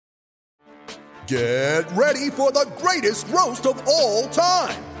Get ready for the greatest roast of all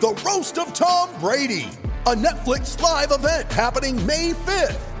time, the Roast of Tom Brady, a Netflix live event happening May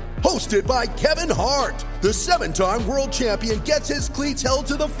 5th. Hosted by Kevin Hart, the 7-time world champion gets his cleats held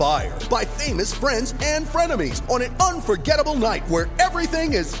to the fire by famous friends and frenemies on an unforgettable night where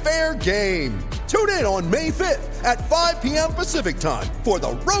everything is fair game. Tune in on May 5th at 5 p.m. Pacific time for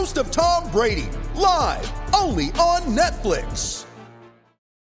the Roast of Tom Brady, live only on Netflix.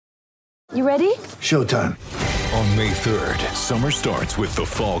 You ready? Showtime. On May 3rd, summer starts with The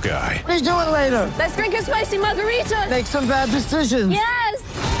Fall Guy. Let's do it later. Let's drink a spicy margarita. Make some bad decisions. Yes!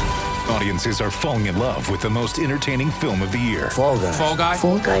 Audiences are falling in love with the most entertaining film of the year. Fall Guy. Fall Guy?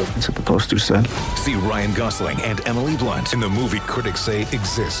 Fall Guy. That's what the poster said. See Ryan Gosling and Emily Blunt in the movie critics say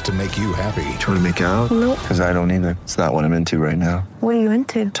exists to make you happy. Trying to make it out? Nope. Because I don't either. It's not what I'm into right now. What are you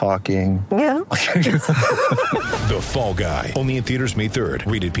into? Talking. Yeah. The Fall Guy. Only in theaters May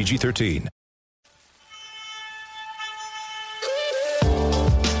 3rd. Rated PG-13.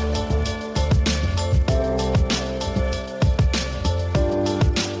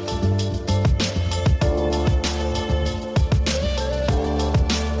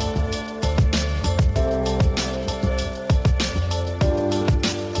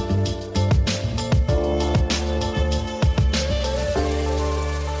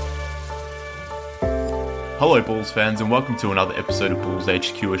 Hello Bulls fans and welcome to another episode of Bulls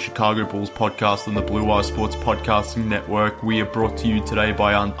HQ, a Chicago Bulls podcast on the Blue Wire Sports Podcasting Network. We are brought to you today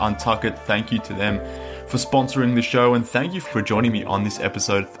by Untuckit. Thank you to them for sponsoring the show and thank you for joining me on this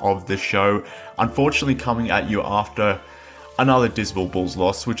episode of the show. Unfortunately coming at you after another dismal Bulls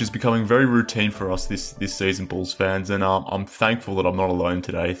loss, which is becoming very routine for us this season, Bulls fans, and I'm thankful that I'm not alone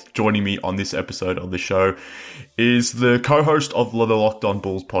today. Joining me on this episode of the show is the co-host of the Locked On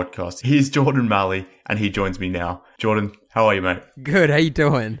Bulls podcast. He's Jordan Malley, and he joins me now. Jordan, how are you, mate? Good, how you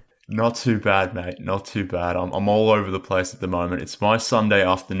doing? Not too bad, mate. Not too bad. I'm all over the place at the moment. It's my Sunday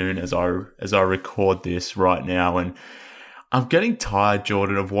afternoon as I record this right now, and I'm getting tired,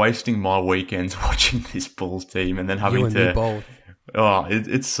 Jordan, of wasting my weekends watching this Bulls team and then having you and me both. Oh,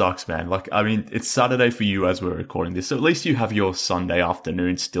 it sucks, man. Like, I mean, it's Saturday for you as we're recording this, so at least you have your Sunday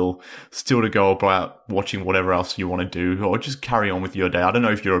afternoon still to go about watching whatever else you want to do, or just carry on with your day. I don't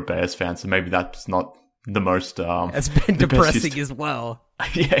know if you're a Bears fan, so maybe that's not the most It's been depressing as well.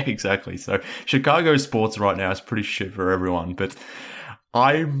 Yeah, exactly. So Chicago sports right now is pretty shit for everyone, but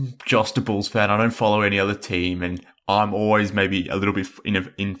I'm just a Bulls fan. I don't follow any other team, and I'm always maybe a little bit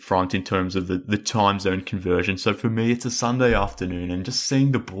in front in terms of the time zone conversion. So for me, it's a Sunday afternoon, and just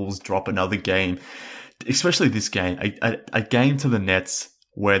seeing the Bulls drop another game, especially this game, a game to the Nets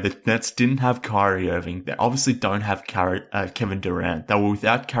where the Nets didn't have Kyrie Irving. They obviously don't have Kevin Durant. They were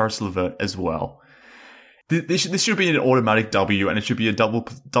without Karis LeVert as well. This should be an automatic W, and it should be a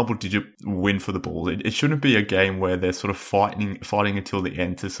double-digit win for the Bulls. It shouldn't be a game where they're sort of fighting until the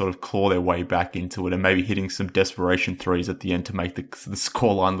end to sort of claw their way back into it, and maybe hitting some desperation threes at the end to make the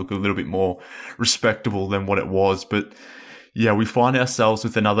scoreline look a little bit more respectable than what it was. But yeah, we find ourselves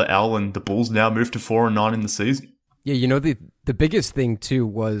with another L, and the Bulls now move to 4-9 in the season. Yeah, you know, the biggest thing, too,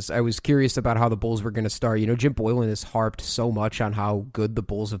 was I was curious about how the Bulls were going to start. You know, Jim Boylen has harped so much on how good the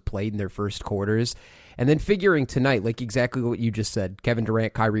Bulls have played in their first quarters. And then figuring tonight, like exactly what you just said, Kevin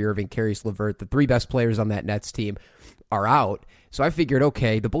Durant, Kyrie Irving, Karis LeVert, the three best players on that Nets team are out. So I figured,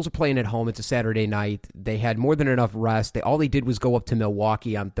 okay, the Bulls are playing at home. It's a Saturday night. They had more than enough rest. All they did was go up to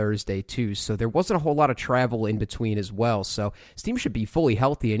Milwaukee on Thursday, too. So there wasn't a whole lot of travel in between as well. So this team should be fully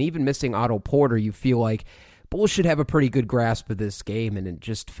healthy. And even missing Otto Porter, you feel like Bulls should have a pretty good grasp of this game, and it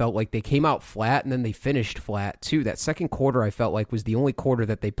just felt like they came out flat, and then they finished flat, too. That second quarter, I felt like, was the only quarter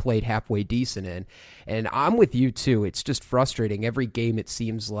that they played halfway decent in. And I'm with you, too. It's just frustrating. Every game, it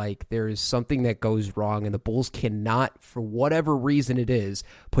seems like there is something that goes wrong, and the Bulls cannot, for whatever reason it is,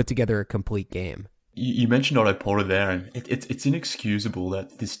 put together a complete game. You mentioned Otto Porter there, and it's inexcusable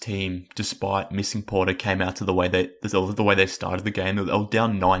that this team, despite missing Porter, came out to the way they started the game. They were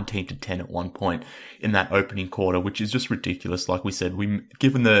down 19-10 at one point in that opening quarter, which is just ridiculous. Like we said,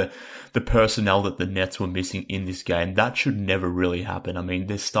 given the personnel that the Nets were missing in this game, that should never really happen. I mean,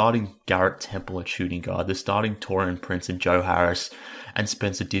 they're starting Garrett Temple at shooting guard, they're starting Taurean Prince and Joe Harris and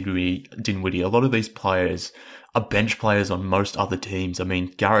Spencer Dinwiddie. A lot of these players are bench players on most other teams. I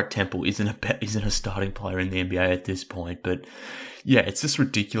mean, Garrett Temple isn't a starting player in the NBA at this point, but yeah, it's just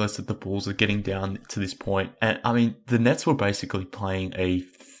ridiculous that the Bulls are getting down to this point. And I mean, the Nets were basically playing an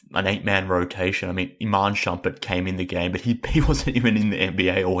 8-man rotation. I mean, Iman Shumpert came in the game, but he wasn't even in the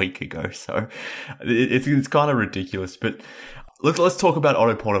NBA a week ago. So it's kind of ridiculous. But let's talk about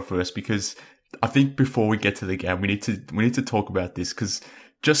Otto Porter first, because I think before we get to the game, we need to talk about this, because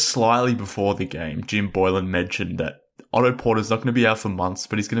just slightly before the game, Jim Boylen mentioned that Otto Porter's not going to be out for months,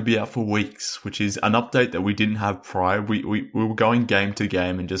 but he's going to be out for weeks, which is an update that we didn't have prior. We were going game to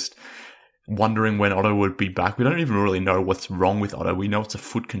game and just wondering when Otto would be back. We don't even really know what's wrong with Otto. We know it's a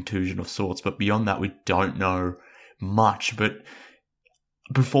foot contusion of sorts, but beyond that, we don't know much. But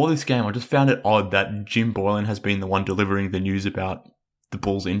before this game, I just found it odd that Jim Boylen has been the one delivering the news about the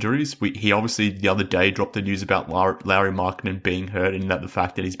Bulls' injuries. He obviously the other day dropped the news about Lauri Markkanen being hurt, and that the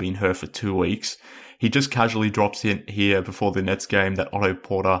fact that he's been hurt for 2 weeks. He just casually drops in here before the Nets game that Otto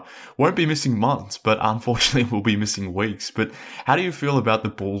Porter won't be missing months, but unfortunately will be missing weeks. But how do you feel about the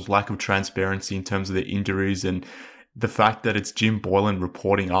Bulls' lack of transparency in terms of their injuries and the fact that it's Jim Boylen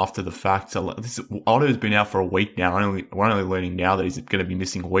reporting after the fact? So Otto's been out for a week now. We're only learning now that he's going to be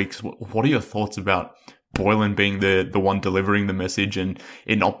missing weeks. What are your thoughts about Boylen being the one delivering the message and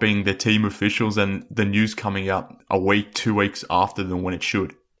it not being the team officials and the news coming out a week, 2 weeks after than when it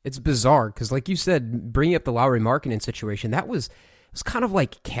should? It's bizarre because, like you said, bringing up the Lauri Markkanen situation, it was kind of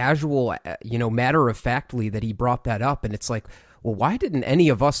like casual, matter-of-factly that he brought that up. And it's like, well, why didn't any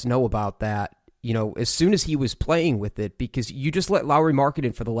of us know about that, as soon as he was playing with it? Because you just let Lauri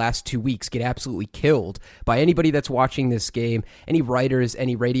Markkanen for the last 2 weeks get absolutely killed by anybody that's watching this game, any writers,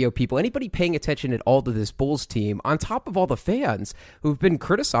 any radio people, anybody paying attention at all to this Bulls team, on top of all the fans who've been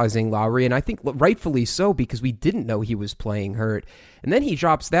criticizing Lauri, and I think rightfully so because we didn't know he was playing hurt. And then he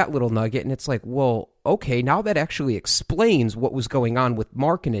drops that little nugget, and it's like, well, okay, now that actually explains what was going on with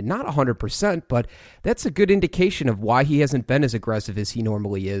Markkanen. Not 100%, but that's a good indication of why he hasn't been as aggressive as he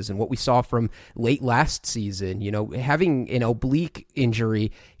normally is, and what we saw from late last season. Having an oblique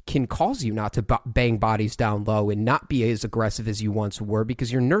injury can cause you not to bang bodies down low and not be as aggressive as you once were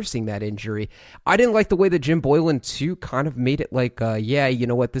because you're nursing that injury. I didn't like the way that Jim Boylen, too, kind of made it like, you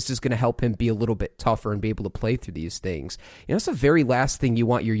know what, this is going to help him be a little bit tougher and be able to play through these things. That's the very last thing you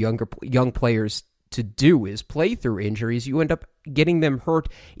want your young players to do is play through injuries. You end up getting them hurt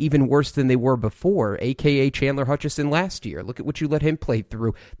even worse than they were before, a.k.a. Chandler Hutchison last year. Look at what you let him play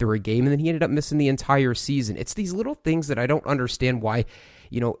through a game, and then he ended up missing the entire season. It's these little things that I don't understand why,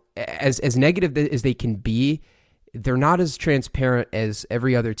 as negative as they can be, they're not as transparent as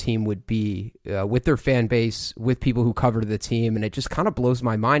every other team would be with their fan base, with people who cover the team, and it just kind of blows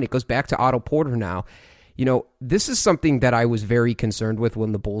my mind. It goes back to Otto Porter now. This is something that I was very concerned with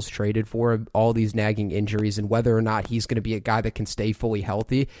when the Bulls traded for him, all these nagging injuries and whether or not he's going to be a guy that can stay fully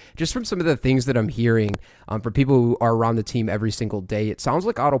healthy. Just from some of the things that I'm hearing from people who are around the team every single day, it sounds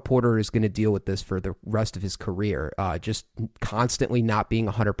like Otto Porter is going to deal with this for the rest of his career, just constantly not being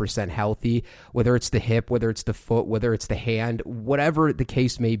 100% healthy, whether it's the hip, whether it's the foot, whether it's the hand, whatever the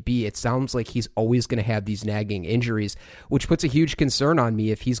case may be. It sounds like he's always going to have these nagging injuries, which puts a huge concern on me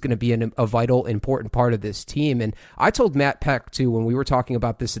if he's going to be a vital, important part of this team. And I told Matt Peck, too, when we were talking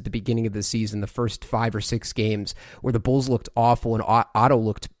about this at the beginning of the season, the first 5 or 6 games where the Bulls looked awful and Otto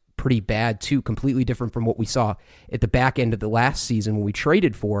looked pretty bad, too, completely different from what we saw at the back end of the last season when we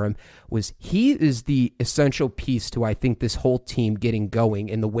traded for him, was he is the essential piece to, I think, this whole team getting going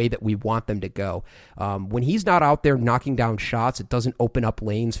in the way that we want them to go. When he's not out there knocking down shots, it doesn't open up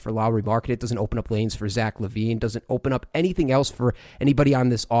lanes for Lauri Markkanen, it doesn't open up lanes for Zach LaVine, doesn't open up anything else for anybody on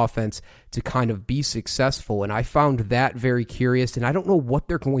this offense to kind of be successful. And I found that very curious, and I don't know what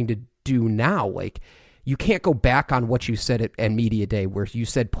they're going to do now. Like, you can't go back on what you said at Media Day, where you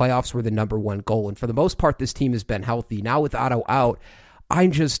said playoffs were the number one goal. And for the most part, this team has been healthy. Now with Otto out,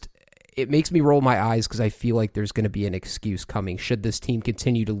 it makes me roll my eyes because I feel like there's going to be an excuse coming should this team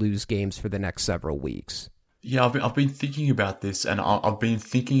continue to lose games for the next several weeks. Yeah, I've been thinking about this, and I've been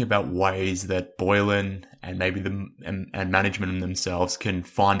thinking about ways that Boylen and maybe and management themselves can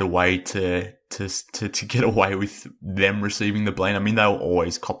find a way to get away with them receiving the blame. I mean, they'll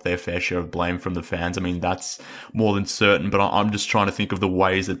always cop their fair share of blame from the fans. I mean, that's more than certain. But I'm just trying to think of the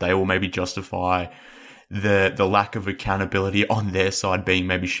ways that they will maybe justify the lack of accountability on their side being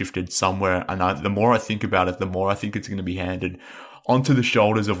maybe shifted somewhere. And the more I think about it, the more I think it's going to be handed onto the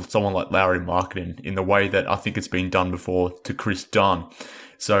shoulders of someone like Lauri Markkanen in the way that I think it's been done before to Chris Dunn.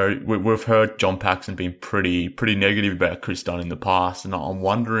 So we've heard John Paxson being pretty negative about Chris Dunn in the past, and I'm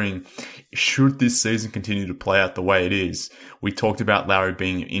wondering, should this season continue to play out the way it is? We talked about Lauri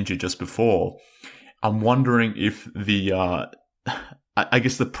being injured just before. I'm wondering if I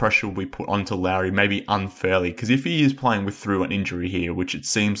guess the pressure will be put onto Lauri maybe unfairly, because if he is playing through an injury here, which it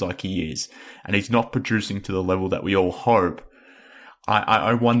seems like he is, and he's not producing to the level that we all hope,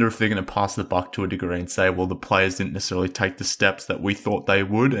 I wonder if they're going to pass the buck to a degree and say, well, the players didn't necessarily take the steps that we thought they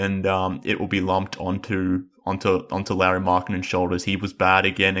would, and it will be lumped onto Lauri Markkanen's shoulders. He was bad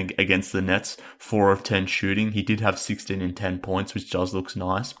again against the Nets, 4 of 10 shooting. He did have 16 and 10 points, which does look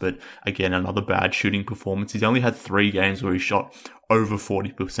nice, but again, another bad shooting performance. He's only had 3 games where he shot over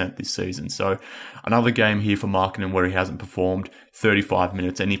 40% this season. So another game here for Markkanen where he hasn't performed, 35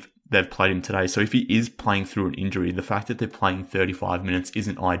 minutes, and if they've played him today. So if he is playing through an injury, the fact that they're playing 35 minutes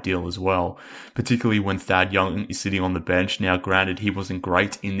isn't ideal as well, particularly when Thad Young is sitting on the bench. Now, granted, he wasn't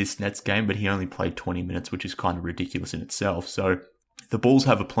great in this Nets game, but he only played 20 minutes, which is kind of ridiculous in itself. So the Bulls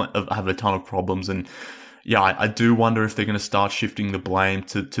have a ton of problems, and yeah, I do wonder if they're going to start shifting the blame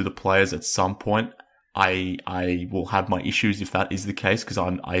to the players at some point. I will have my issues if that is the case, because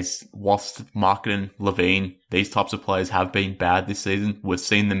whilst Markkanen, LaVine, these types of players have been bad this season, we've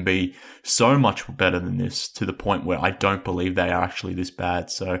seen them be so much better than this, to the point where I don't believe they are actually this bad.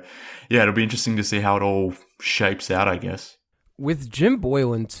 So yeah, it'll be interesting to see how it all shapes out, I guess. With Jim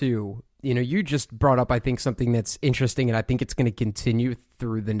Boylen too, you just brought up, I think, something that's interesting, and I think it's going to continue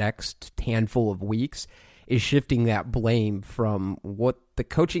through the next handful of weeks, is shifting that blame from what the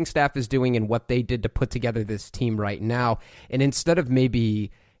coaching staff is doing and what they did to put together this team right now. And instead of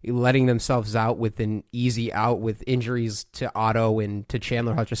maybe letting themselves out with an easy out with injuries to Otto and to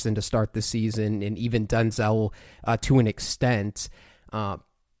Chandler Hutchison to start the season, and even Denzel to an extent,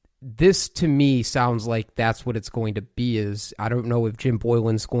 this to me sounds like that's what it's going to be. Is I don't know if Jim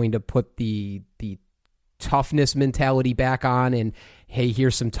Boylen's going to put the toughness mentality back on and, hey,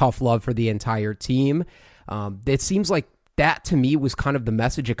 here's some tough love for the entire team. It seems like that to me was kind of the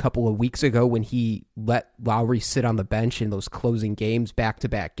message a couple of weeks ago when he let Lowry sit on the bench in those closing games,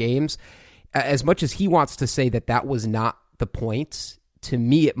 back-to-back games. As much as he wants to say that was not the point, to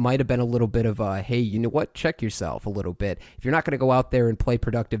me it might have been a little bit of a, hey, you know what, check yourself a little bit. If you're not going to go out there and play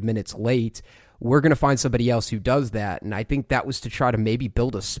productive minutes late, we're going to find somebody else who does that. And I think that was to try to maybe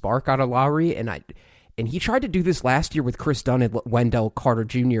build a spark out of Lowry, and he tried to do this last year with Chris Dunn and Wendell Carter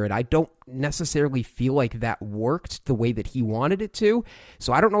Jr., and I don't necessarily feel like that worked the way that he wanted it to.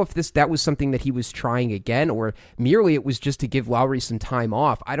 So I don't know if that was something that he was trying again, or merely it was just to give Lowry some time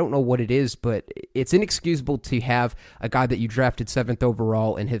off. I don't know what it is, but it's inexcusable to have a guy that you drafted 7th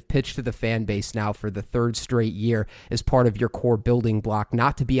overall and have pitched to the fan base now for the 3rd straight year as part of your core building block,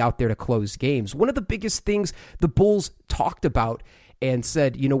 not to be out there to close games. One of the biggest things the Bulls talked about and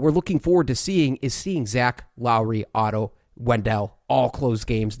said, we're looking forward to seeing Zach, Lowry, Otto, Wendell all close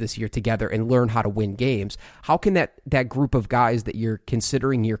games this year together and learn how to win games. How can that group of guys that you're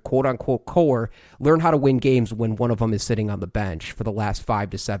considering your quote-unquote core learn how to win games when one of them is sitting on the bench for the last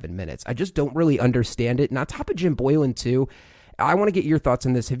 5 to 7 minutes? I just don't really understand it. And on top of Jim Boylen, too, I want to get your thoughts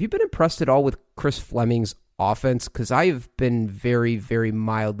on this. Have you been impressed at all with Chris Fleming's offense? Because I have been very, very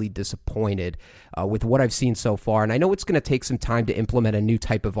mildly disappointed with what I've seen so far. And I know it's going to take some time to implement a new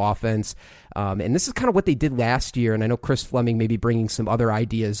type of offense. And this is kind of what they did last year. And I know Chris Fleming may be bringing some other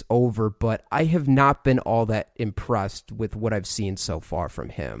ideas over, but I have not been all that impressed with what I've seen so far from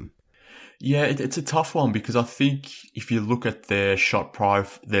him. Yeah, it's a tough one, because I think if you look at their shot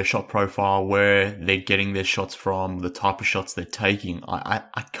profile, where they're getting their shots from, the type of shots they're taking,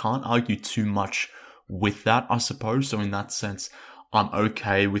 I can't argue too much with that, I suppose. So in that sense, I'm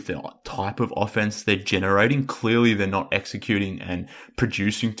okay with the type of offense they're generating. Clearly, they're not executing and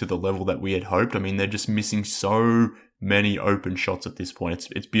producing to the level that we had hoped. I mean, they're just missing so many open shots at this point.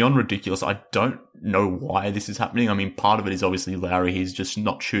 It's beyond ridiculous. I don't know why this is happening. I mean, part of it is obviously Lowry. He's just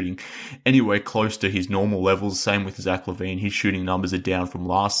not shooting anywhere close to his normal levels. Same with Zach LaVine. His shooting numbers are down from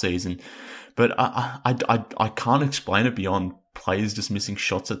last season. But I can't explain it beyond players just missing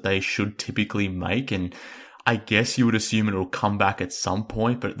shots that they should typically make. And I guess you would assume it'll come back at some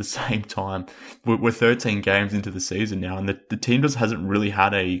point, but at the same time, we're 13 games into the season now, and the team just hasn't really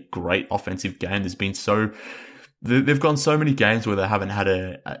had a great offensive game. They've gone so many games where they haven't had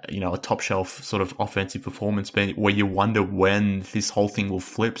a top shelf sort of offensive performance, where you wonder when this whole thing will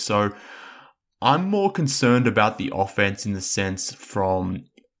flip. So I'm more concerned about the offense in the sense from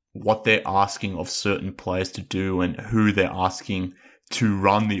what they're asking of certain players to do and who they're asking to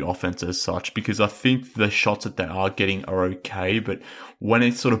run the offense as such, because I think the shots that they are getting are okay, but when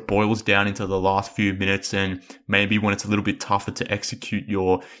it sort of boils down into the last few minutes, and maybe when it's a little bit tougher to execute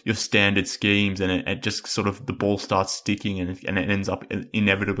your standard schemes, and it just sort of the ball starts sticking and it ends up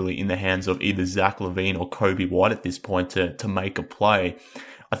inevitably in the hands of either Zach LaVine or Kobe White at this point to make a play,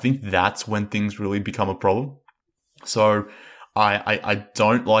 I think that's when things really become a problem. So I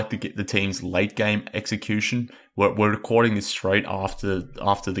don't like the team's late game execution. We're recording this straight after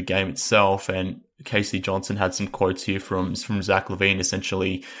the game itself, and Casey Johnson had some quotes here from Zach LaVine,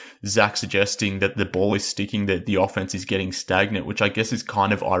 essentially Zach suggesting that the ball is sticking, that the offense is getting stagnant, which I guess is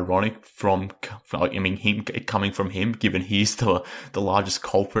kind of ironic him coming from him, given he's the largest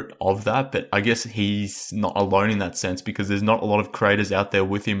culprit of that. But I guess he's not alone in that sense, because there's not a lot of creators out there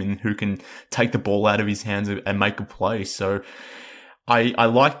with him and who can take the ball out of his hands and make a play. So I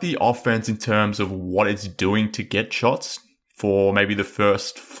like the offense in terms of what it's doing to get shots for maybe the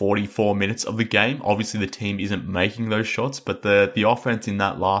first 44 minutes of the game. Obviously, the team isn't making those shots, but the offense in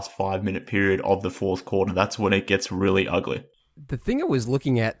that last 5-minute period of the fourth quarter, that's when it gets really ugly. The thing I was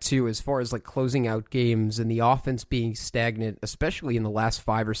looking at, too, as far as like closing out games and the offense being stagnant, especially in the last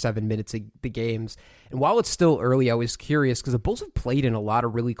 5 or 7 minutes of the games, and while it's still early, I was curious, because the Bulls have played in a lot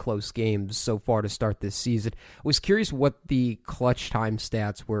of really close games so far to start this season. I was curious what the clutch time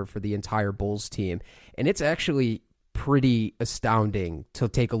stats were for the entire Bulls team, and it's actually pretty astounding to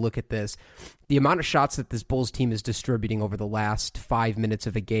take a look at this. The amount of shots that this Bulls team is distributing over the last 5 minutes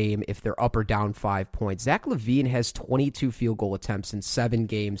of a game, if they're up or down 5 points. Zach LaVine has 22 field goal attempts in 7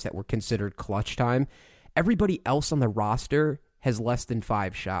 games that were considered clutch time. Everybody else on the roster has less than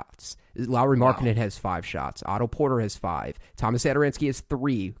 5 shots. Lauri Markkanen has 5 shots. Otto Porter has 5. Thomas Satoransky has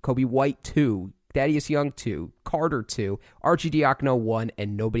 3. Kobe White 2. Thaddeus Young 2. Carter 2. Arcidiacono 1.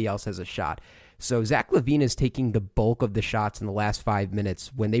 And nobody else has a shot. So Zach LaVine is taking the bulk of the shots in the last 5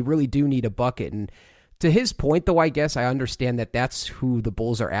 minutes when they really do need a bucket. And to his point, though, I guess I understand that that's who the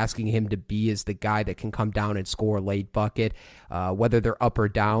Bulls are asking him to be, is the guy that can come down and score a late bucket, whether they're up or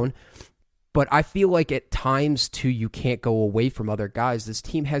down. But I feel like at times, too, you can't go away from other guys. This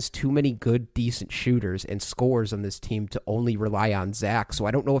team has too many good, decent shooters and scorers on this team to only rely on Zach. So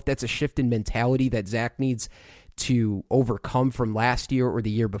I don't know if that's a shift in mentality that Zach needs to overcome from last year or the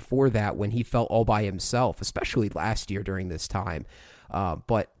year before that, when he felt all by himself, especially last year during this time.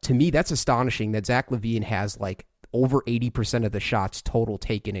 But to me, that's astonishing that Zach LaVine has like over 80% of the shots total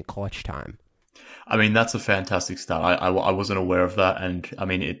taken in clutch time. I mean, that's a fantastic start. I wasn't aware of that. And I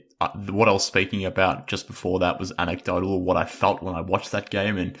mean, what I was speaking about just before that was anecdotal, what I felt when I watched that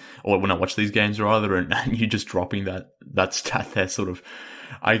game, or when I watched these games rather, and you just dropping that stat there sort of,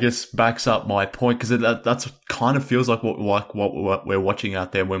 I guess, backs up my point, because that's kind of feels like what we're watching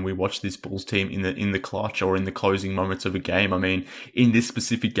out there when we watch this Bulls team in the clutch or in the closing moments of a game. I mean, in this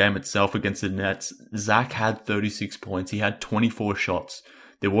specific game itself against the Nets, Zach had 36 points. He had 24 shots.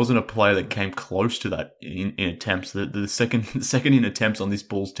 There wasn't a player that came close to that in attempts. The second in attempts on this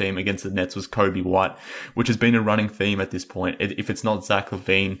Bulls team against the Nets was Kobe White, which has been a running theme at this point. If it's not Zach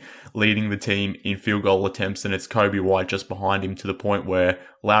LaVine leading the team in field goal attempts, then it's Kobe White just behind him, to the point where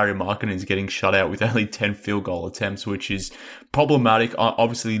Lauri Markkanen is getting shut out with only 10 field goal attempts, which is problematic.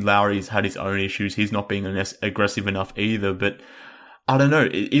 Obviously, Lauri's had his own issues. He's not being aggressive enough either. But I don't know.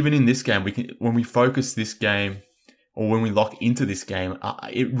 Even in this game, when we focus this game, or when we lock into this game,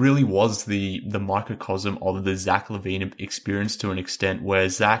 it really was the microcosm of the Zach LaVine experience to an extent, where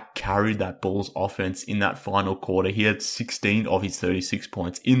Zach carried that Bulls offense in that final quarter. He had 16 of his 36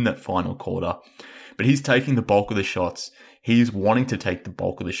 points in that final quarter, but he's taking the bulk of the shots. He's wanting to take the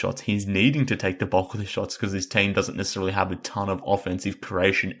bulk of the shots. He's needing to take the bulk of the shots because his team doesn't necessarily have a ton of offensive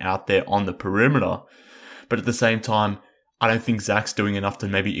creation out there on the perimeter. But at the same time, I don't think Zach's doing enough to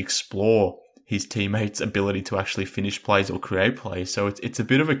maybe explore his teammates' ability to actually finish plays or create plays. So it's a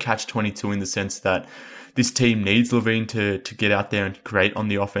bit of a catch-22 in the sense that this team needs LaVine to get out there and create on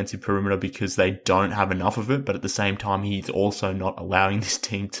the offensive perimeter, because they don't have enough of it. But at the same time, he's also not allowing this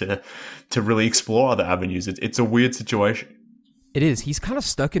team to really explore other avenues. It's a weird situation. It is. He's kind of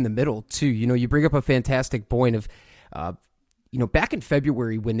stuck in the middle, too. You know, you bring up a fantastic point of, back in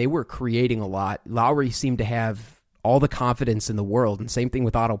February when they were creating a lot, Lauri seemed to have all the confidence in the world, and same thing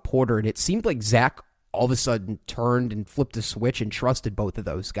with Otto Porter. And it seemed like Zach all of a sudden turned and flipped a switch and trusted both of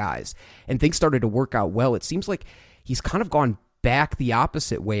those guys, and things started to work out well. It seems like he's kind of gone back the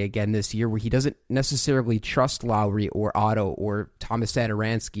opposite way again this year, where he doesn't necessarily trust Lauri or Otto or Thomas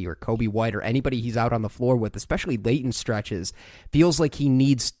Satoransky or Kobe White or anybody he's out on the floor with, especially late in stretches. Feels like he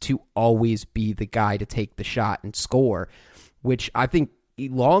needs to always be the guy to take the shot and score, which I think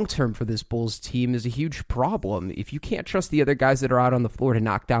long-term for this Bulls team is a huge problem. If you can't trust the other guys that are out on the floor to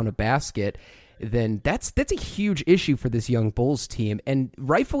knock down a basket, then that's a huge issue for this young Bulls team. And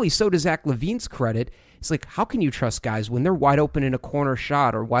rightfully so, to Zach LaVine's credit. It's like, how can you trust guys when they're wide open in a corner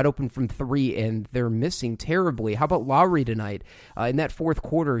shot or wide open from 3 and they're missing terribly? How about Lauri tonight? In that fourth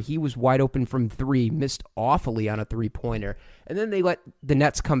quarter, he was wide open from 3, missed awfully on a 3-pointer. And then they let the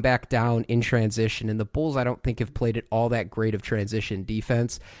Nets come back down in transition. And the Bulls, I don't think, have played it all that great of transition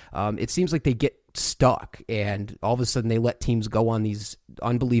defense. It seems like they get stuck, and all of a sudden they let teams go on these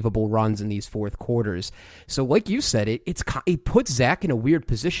unbelievable runs in these fourth quarters. So like you said, it puts Zach in a weird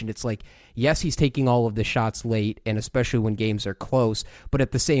position. It's like, yes, he's taking all of the shots late, and especially when games are close, but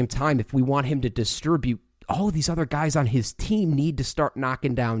at the same time, if we want him to distribute, all of these other guys on his team need to start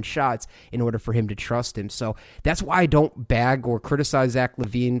knocking down shots in order for him to trust him. So that's why I don't bag or criticize Zach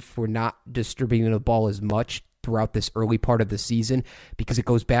LaVine for not distributing the ball as much throughout this early part of the season, because it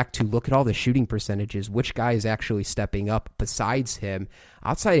goes back to look at all the shooting percentages. Which guy is actually stepping up besides him?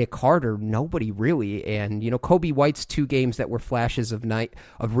 Outside of Carter, nobody really. And, Kobe White's 2 games that were flashes of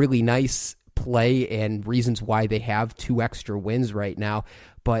really nice play and reasons why they have 2 extra wins right now.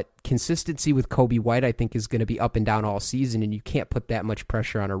 But consistency with Kobe White, I think, is going to be up and down all season, and you can't put that much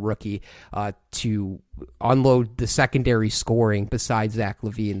pressure on a rookie to unload the secondary scoring besides Zach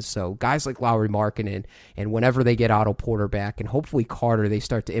LaVine. So guys like Lauri Markkanen, and whenever they get Otto Porter back, and hopefully Carter, they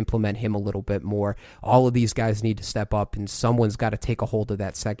start to implement him a little bit more. All of these guys need to step up, and someone's got to take a hold of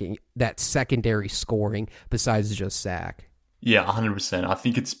that secondary scoring besides just Zach. Yeah, 100%. I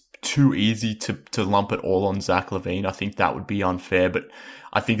think it's too easy to lump it all on Zach LaVine. I think that would be unfair, but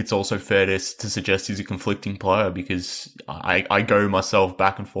I think it's also fair to suggest he's a conflicting player, because I go myself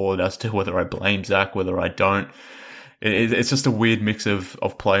back and forward as to whether I blame Zach, whether I don't. It's just a weird mix of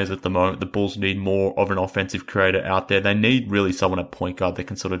players at the moment. The Bulls need more of an offensive creator out there. They need really someone at point guard that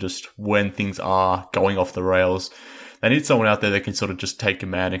can sort of just, when things are going off the rails, they need someone out there that can sort of just take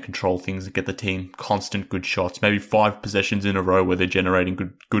command and control things and get the team constant good shots. Maybe 5 possessions in a row where they're generating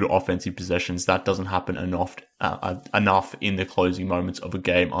good offensive possessions. That doesn't happen enough in the closing moments of a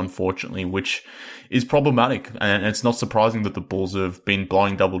game, unfortunately, which is problematic. And it's not surprising that the Bulls have been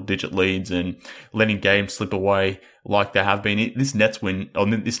blowing double-digit leads and letting games slip away like they have been. This Nets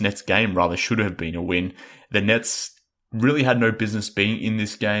game rather should have been a win. The Nets really had no business being in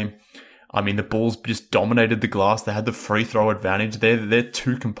this game. I mean, the Bulls just dominated the glass. They had the free throw advantage. They're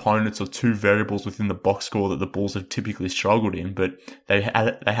 2 components or 2 variables within the box score that the Bulls have typically struggled in, but they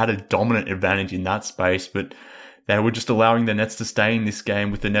had a dominant advantage in that space. But they were just allowing the Nets to stay in this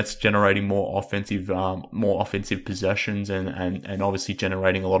game, with the Nets generating more offensive possessions and obviously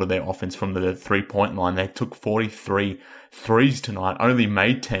generating a lot of their offense from the 3-point line. They took 43 threes tonight, only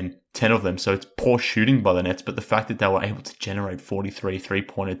made 10 of them, so it's poor shooting by the Nets, but the fact that they were able to generate 43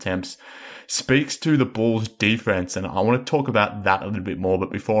 3-point attempts speaks to the Bulls' defense, and I want to talk about that a little bit more, but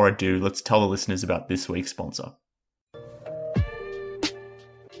before I do, let's tell the listeners about this week's sponsor.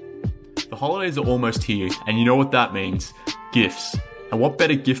 The holidays are almost here, and you know what that means: gifts. And what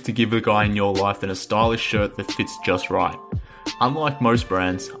better gift to give a guy in your life than a stylish shirt that fits just right? Unlike most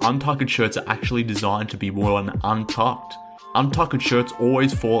brands, untucked shirts are actually designed to be worn untucked. Untucked shirts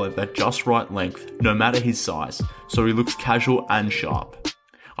always fall at that just right length, no matter his size, so he looks casual and sharp.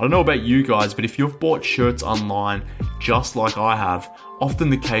 I don't know about you guys, but if you've bought shirts online, just like I have, often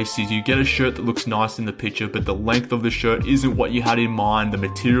the case is you get a shirt that looks nice in the picture, but the length of the shirt isn't what you had in mind, the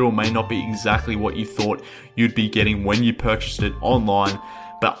material may not be exactly what you thought you'd be getting when you purchased it online.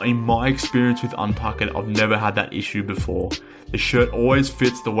 But in my experience with Untucked, I've never had that issue before. The shirt always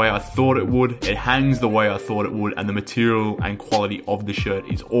fits the way I thought it would, it hangs the way I thought it would, and the material and quality of the shirt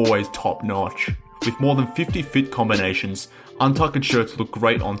is always top notch. With more than 50 fit combinations, Untucked shirts look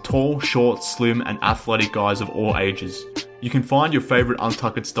great on tall, short, slim, and athletic guys of all ages. You can find your favorite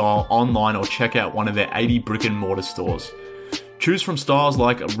Untucked style online or check out one of their 80 brick and mortar stores. Choose from styles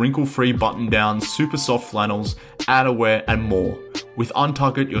like wrinkle-free button-downs, super soft flannels, outerwear, and more. With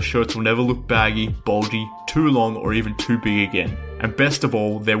Untucked, your shirts will never look baggy, bulgy, too long, or even too big again. And best of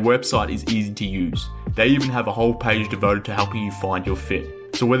all, their website is easy to use. They even have a whole page devoted to helping you find your fit.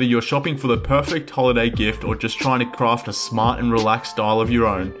 So whether you're shopping for the perfect holiday gift or just trying to craft a smart and relaxed style of your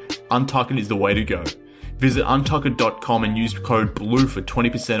own, Untucked is the way to go. Visit untucked.com and use code BLUE for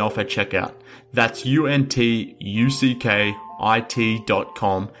 20% off at checkout. That's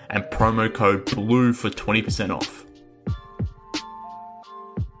UNTUCKIT.com and promo code BLUE for 20% off.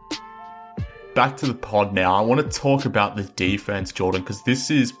 Back to the pod now. I want to talk about the defense, Jordan, because this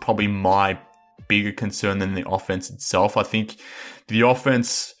is probably my bigger concern than the offense itself. I think the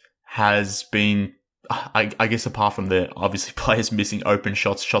offense has been, I guess apart from the obviously players missing open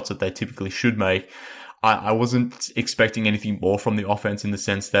shots that they typically should make, I wasn't expecting anything more from the offense in the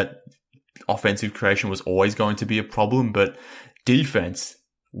sense that offensive creation was always going to be a problem, but defense,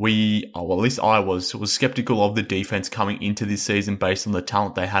 at least I was skeptical of the defense coming into this season based on the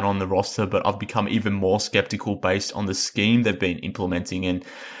talent they had on the roster, but I've become even more skeptical based on the scheme they've been implementing. And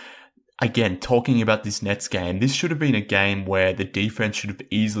again, talking about this Nets game, this should have been a game where the defense should have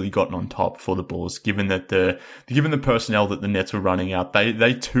easily gotten on top for the Bulls, given the personnel that the Nets were running out.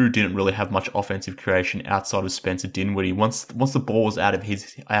 They too didn't really have much offensive creation outside of Spencer Dinwiddie. Once the ball was out of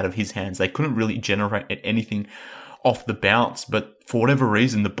his hands, they couldn't really generate anything off the bounce. But for whatever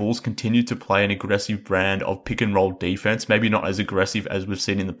reason, the Bulls continued to play an aggressive brand of pick and roll defense. Maybe not as aggressive as we've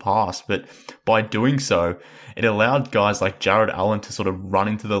seen in the past, but by doing so, it allowed guys like Jared Allen to sort of run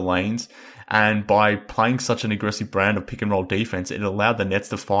into the lanes. And by playing such an aggressive brand of pick and roll defense, it allowed the Nets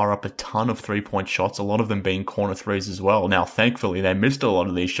to fire up a ton of 3-point shots, a lot of them being corner threes as well. Now, thankfully, they missed a lot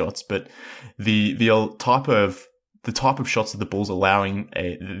of these shots, but the type of shots that the Bulls allowing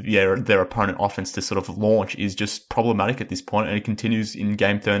their opponent offense to sort of launch is just problematic at this point, and it continues in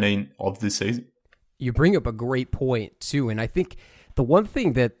Game 13 of this season. You bring up a great point, too, and I think the one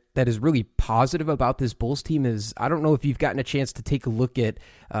thing that is really positive about this Bulls team is, I don't know if you've gotten a chance to take a look at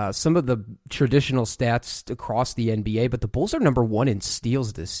some of the traditional stats across the NBA, but the Bulls are number 1 in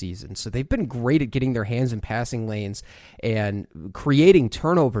steals this season. So they've been great at getting their hands in passing lanes and creating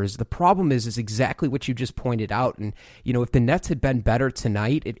turnovers. The problem is exactly what you just pointed out. And, you know, if the Nets had been better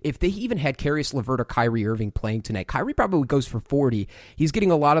tonight, if they even had Caris LeVert or Kyrie Irving playing tonight, Kyrie probably goes for 40. He's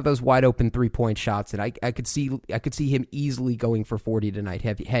getting a lot of those wide open 3-point shots, and I could see him easily going for 40 tonight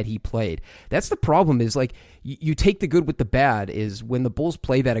had he played. That's the problem, is like you take the good with the bad. Is when the Bulls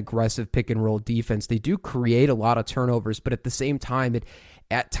play that aggressive pick and roll defense, they do create a lot of turnovers, but at the same time,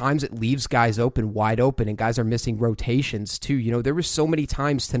 at times it leaves guys wide open, and guys are missing rotations too. You know, there were so many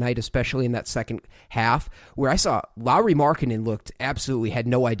times tonight, especially in that second half, where I saw Lauri Markkanen had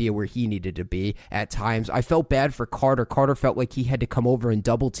no idea where he needed to be at times. I felt bad for Carter. Carter felt like he had to come over and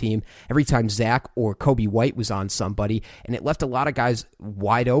double team every time Zach or Kobe White was on somebody, and it left a lot of guys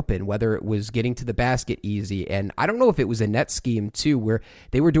wide open, whether it was getting to the basket easy. And I don't know if it was a net scheme too, where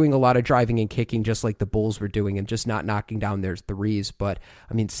they were doing a lot of driving and kicking just like the Bulls were doing and just not knocking down their threes. But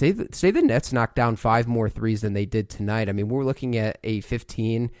I mean, say the Nets knocked down 5 more threes than they did tonight. I mean, we're looking at a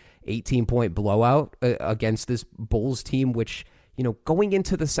 15, 18-point blowout against this Bulls team, which, you know, going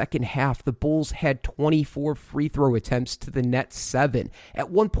into the second half, the Bulls had 24 free throw attempts to the Nets 7. At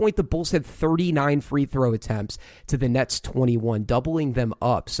one point, the Bulls had 39 free throw attempts to the Nets 21, doubling them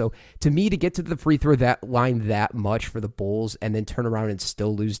up. So to me, to get to the free throw line that much for the Bulls and then turn around and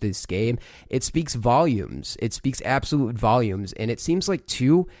still lose this game, it speaks volumes. It speaks absolute volumes. And it seems like,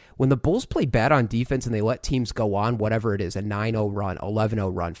 too, when the Bulls play bad on defense and they let teams go on, whatever it is, a 9-0 run, 11-0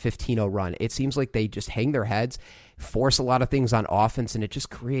 run, 15-0 run, it seems like they just hang their heads, force a lot of things on offense, and it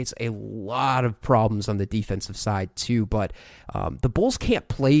just creates a lot of problems on the defensive side too. But the Bulls can't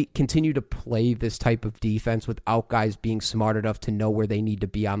continue to play this type of defense without guys being smart enough to know where they need to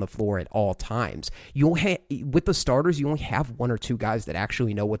be on the floor at all times. With the starters, you only have 1 or 2 guys that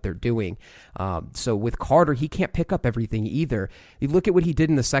actually know what they're doing. So with Carter, he can't pick up everything either. You look at what he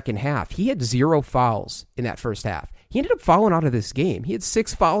did in the second half. He had 0 fouls in that first half. He ended up fouling out of this game. He had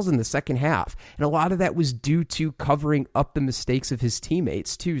 6 fouls in the second half, and a lot of that was due to covering up the mistakes of his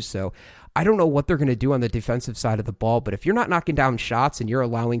teammates too. So I don't know what they're going to do on the defensive side of the ball, but if you're not knocking down shots and you're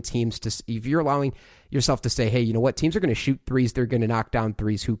allowing if you're allowing yourself to say, hey, you know what, teams are going to shoot threes, they're going to knock down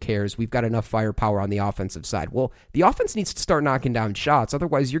threes, who cares? We've got enough firepower on the offensive side. Well, the offense needs to start knocking down shots.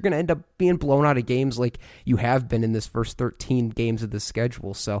 Otherwise, you're going to end up being blown out of games like you have been in this first 13 games of the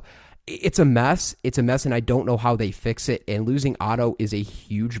schedule. So it's a mess. It's a mess, and I don't know how they fix it. And losing Otto is a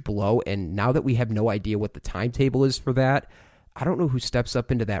huge blow. And now that we have no idea what the timetable is for that, I don't know who steps up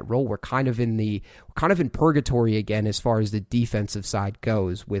into that role. We're kind of in purgatory again as far as the defensive side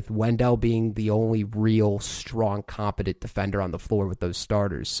goes, with Wendell being the only real strong, competent defender on the floor with those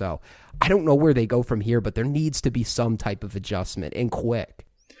starters. So I don't know where they go from here, but there needs to be some type of adjustment, and quick.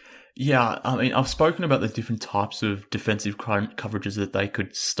 Yeah, I mean, I've spoken about the different types of defensive coverages that they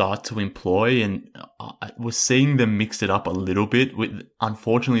could start to employ, and we're seeing them mix it up a little bit.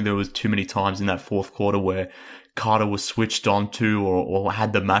 Unfortunately, there was too many times in that fourth quarter where Carter was switched onto or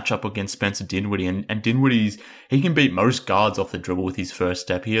had the matchup against Spencer Dinwiddie, and Dinwiddie, he can beat most guards off the dribble with his first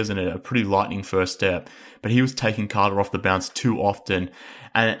step. He has a pretty lightning first step, but he was taking Carter off the bounce too often.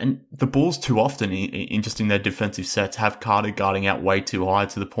 And the Bulls too often, in their defensive sets, have Carter guarding out way too high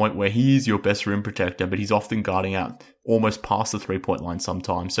to the point where he is your best rim protector, but he's often guarding out almost past the 3-point line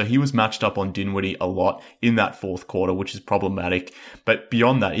sometimes. So he was matched up on Dinwiddie a lot in that fourth quarter, which is problematic. But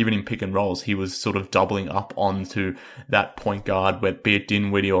beyond that, even in pick and rolls, he was sort of doubling up onto that point guard, be it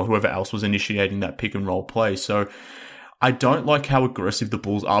Dinwiddie or whoever else was initiating that pick and roll play. So I don't like how aggressive the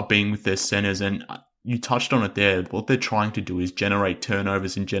Bulls are being with their centers, and you touched on it there. What they're trying to do is generate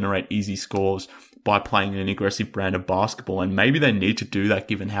turnovers and generate easy scores by playing an aggressive brand of basketball. And maybe they need to do that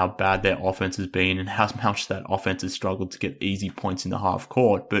given how bad their offense has been and how much that offense has struggled to get easy points in the half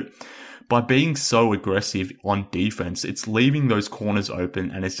court. But by being so aggressive on defense, it's leaving those corners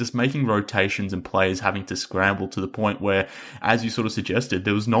open and it's just making rotations and players having to scramble to the point where, as you sort of suggested,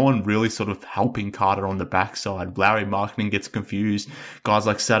 there was no one really sort of helping Carter on the backside. Larry Marketing gets confused. Guys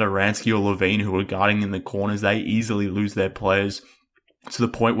like Satoransky or Levine who are guarding in the corners, they easily lose their players to the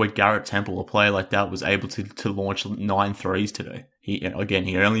point where Garrett Temple, a player like that, was able to launch 9 threes today. He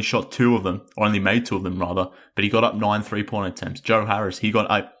only shot 2 of them, or only made 2 of them rather, but he got up 9 3-point attempts. Joe Harris, he got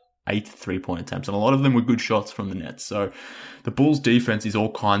up 8 3-point attempts, and a lot of them were good shots from the Nets. So the Bulls defense is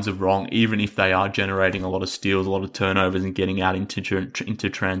all kinds of wrong, even if they are generating a lot of steals, a lot of turnovers, and getting out into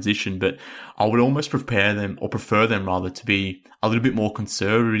transition. But I would almost prefer them to be a little bit more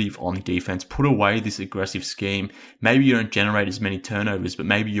conservative on defense, put away this aggressive scheme. Maybe you don't generate as many turnovers, but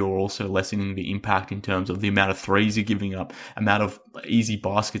maybe you're also lessening the impact in terms of the amount of threes you're giving up, amount of easy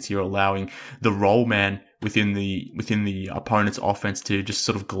baskets you're allowing the roll man within the opponent's offense to just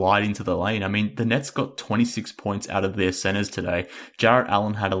sort of glide into the lane. I mean, the Nets got 26 points out of their centers today. Jarrett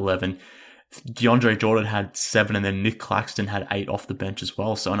Allen had 11. DeAndre Jordan had 7, and then Nick Claxton had 8 off the bench as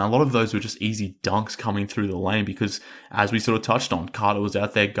well. So, and a lot of those were just easy dunks coming through the lane because, as we sort of touched on, Carter was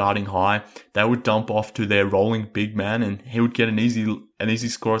out there guarding high. They would dump off to their rolling big man, and he would get an easy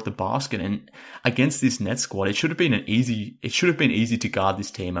score at the basket. And against this Nets squad, it should have been easy to guard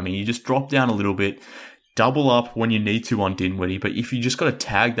this team. I mean, you just drop down a little bit, double up when you need to on Dinwiddie, but if you just got to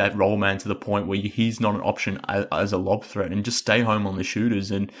tag that roll man to the point where he's not an option as a lob threat, and just stay home on the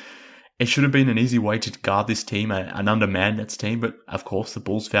shooters, and it should have been an easy way to guard this team, an undermanned Nets team, but of course the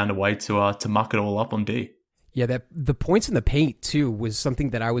Bulls found a way to muck it all up on D. Yeah, the points in the paint too was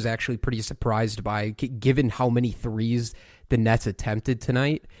something that I was actually pretty surprised by, given how many threes the Nets attempted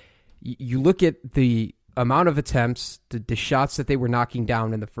tonight. You look at the amount of attempts, the shots that they were knocking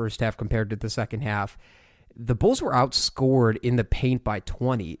down in the first half compared to the second half. The Bulls were outscored in the paint by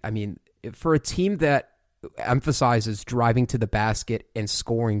 20. I mean, for a team that emphasizes driving to the basket and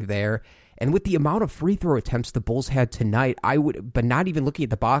scoring there, and with the amount of free throw attempts the Bulls had tonight, but not even looking at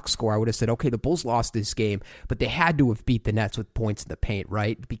the box score, I would have said, okay, the Bulls lost this game, but they had to have beat the Nets with points in the paint,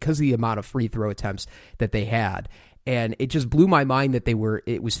 right? Because of the amount of free throw attempts that they had. And it just blew my mind that it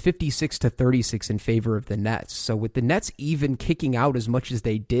was 56-36 in favor of the Nets. So with the Nets even kicking out as much as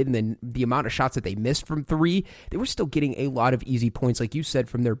they did, and then the amount of shots that they missed from 3, they were still getting a lot of easy points, like you said,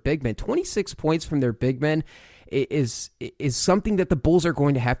 from their big men. 26 points from their big men is something that the Bulls are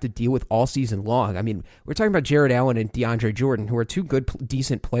going to have to deal with all season long. I mean, we're talking about Jarrett Allen and DeAndre Jordan, who are 2 good,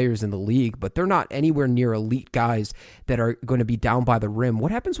 decent players in the league, but they're not anywhere near elite guys that are going to be down by the rim.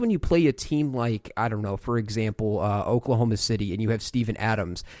 What happens when you play a team like, I don't know, for example, Oklahoma City, and you have Steven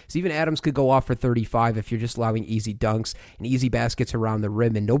Adams? Steven Adams could go off for 35 if you're just allowing easy dunks and easy baskets around the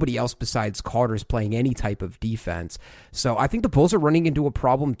rim, and nobody else besides Carter's playing any type of defense. So I think the Bulls are running into a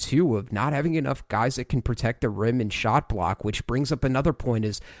problem, too, of not having enough guys that can protect the rim and shot block, which brings up another point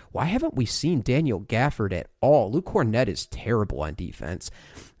is, why haven't we seen Daniel Gafford at all? Luke Kornet is terrible on defense.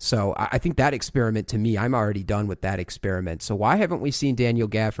 So I think that experiment, to me, I'm already done with that experiment. So why haven't we seen Daniel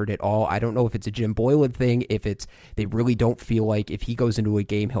Gafford at all? I don't know if it's a Jim Boylan thing, if they really don't feel like if he goes into a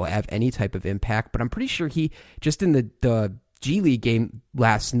game, he'll have any type of impact, but I'm pretty sure he, just in the G League game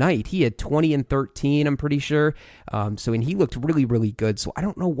last night, he had 20 and 13, I'm pretty sure. And he looked really, really good. So I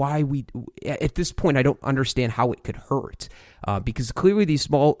don't know why at this point, I don't understand how it could hurt. Because clearly these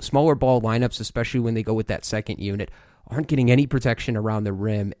smaller ball lineups, especially when they go with that second unit, aren't getting any protection around the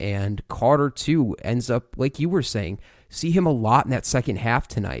rim. And Carter, too, ends up, like you were saying, see him a lot in that second half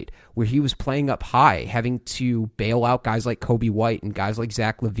tonight, where he was playing up high, having to bail out guys like Kobe White and guys like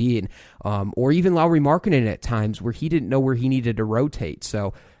Zach LaVine, or even Lauri Markkanen at times, where he didn't know where he needed to rotate.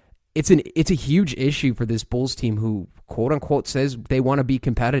 So it's a huge issue for this Bulls team, who quote unquote says they want to be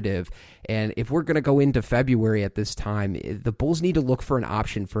competitive. And if we're going to go into February at this time, the Bulls need to look for an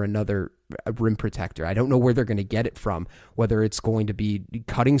option for another rim protector. I don't know where they're going to get it from, whether it's going to be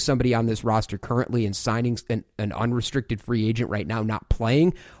cutting somebody on this roster currently and signing an unrestricted free agent right now, not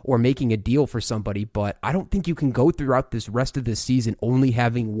playing, or making a deal for somebody. But I don't think you can go throughout this rest of this season only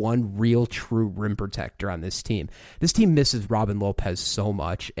having one real true rim protector on this team. This team misses Robin Lopez so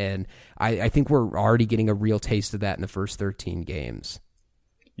much, and I think we're already getting a real taste of that in the first 13 games.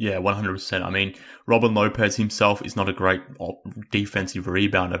 Yeah, 100%. I mean, Robin Lopez himself is not a great defensive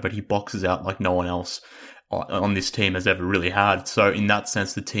rebounder, but he boxes out like no one else on this team has ever really had. So in that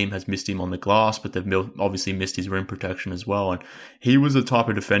sense, the team has missed him on the glass, but they've obviously missed his rim protection as well. And he was the type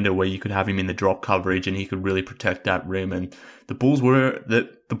of defender where you could have him in the drop coverage and he could really protect that rim. And the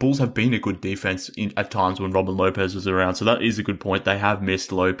Bulls have been a good defense at times when Robin Lopez was around. So that is a good point. They have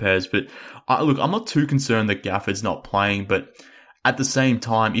missed Lopez, but look, I'm not too concerned that Gafford's not playing, but at the same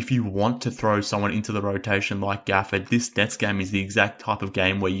time, if you want to throw someone into the rotation like Gafford, this Nets game is the exact type of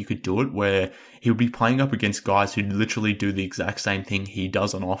game where you could do it, where he would be playing up against guys who literally do the exact same thing he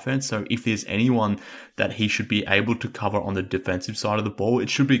does on offense. So if there's anyone that he should be able to cover on the defensive side of the ball, it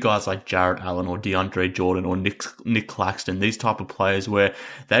should be guys like Jarrett Allen or DeAndre Jordan or Nick Claxton, these type of players where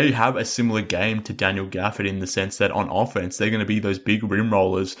they have a similar game to Daniel Gafford in the sense that on offense, they're going to be those big rim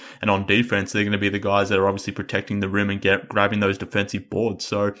rollers, and on defense, they're going to be the guys that are obviously protecting the rim and grabbing those defensive boards.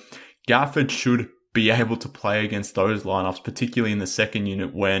 So Gafford should be able to play against those lineups, particularly in the second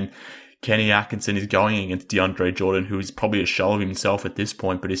unit when Kenny Atkinson is going against DeAndre Jordan, who is probably a shell of himself at this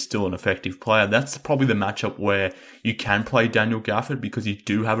point, but is still an effective player. That's probably the matchup where you can play Daniel Gafford because you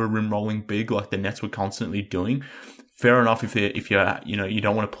do have a rim rolling big like the Nets were constantly doing. Fair enough if you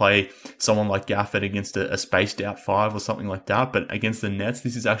don't want to play someone like Gafford against a spaced out five or something like that, but against the Nets,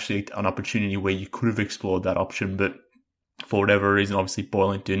 this is actually an opportunity where you could have explored that option, but for whatever reason, obviously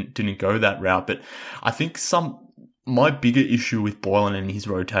Boylen didn't go that route. But I think my bigger issue with Boylen and his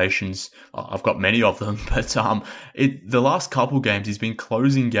rotations, I've got many of them, but the last couple games, he's been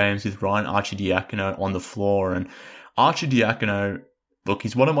closing games with Ryan Arcidiacono on the floor. And Arcidiacono, look,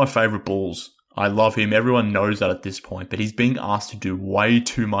 he's one of my favorite Bulls. I love him. Everyone knows that at this point, but he's being asked to do way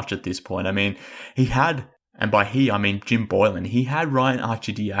too much at this point. I mean, and by he, I mean Jim Boylen, he had Ryan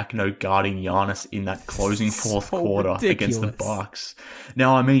Arcidiacono guarding Giannis in that closing fourth quarter against the Bucks.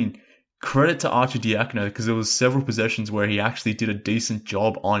 Now, I mean, credit to Arcidiacono because there was several possessions where he actually did a decent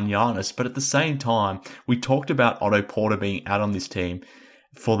job on Giannis. But at the same time, we talked about Otto Porter being out on this team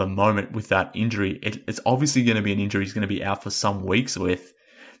for the moment with that injury. It's obviously going to be an injury he's going to be out for some weeks with.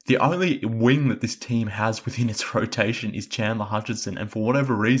 The only wing that this team has within its rotation is Chandler Hutchinson, and for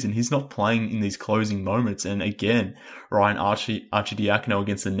whatever reason, he's not playing in these closing moments. And again, Ryan Arcidiacono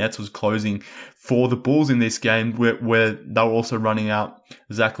against the Nets was closing for the Bulls in this game, where they were also running out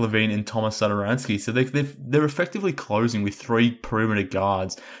Zach LaVine and Thomas Satoransky. So they're effectively closing with three perimeter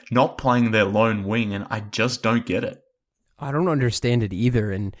guards, not playing their lone wing, and I just don't get it. I don't understand it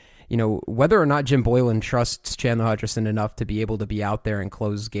either, and whether or not Jim Boylen trusts Chandler Hutchison enough to be able to be out there and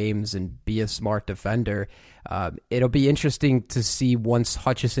close games and be a smart defender, it'll be interesting to see once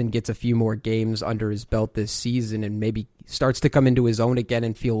Hutchison gets a few more games under his belt this season and maybe starts to come into his own again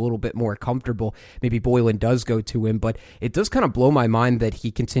and feel a little bit more comfortable. Maybe Boylen does go to him, but it does kind of blow my mind that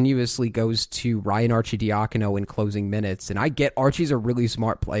he continuously goes to Ryan Arcidiacono in closing minutes. And I get Archie's a really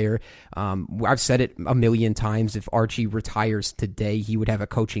smart player. I've said it a million times. If Archie retires today, he would have a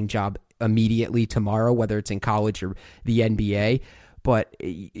coaching job immediately tomorrow, whether it's in college or the NBA. But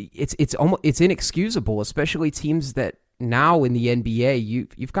it's inexcusable, especially teams that now in the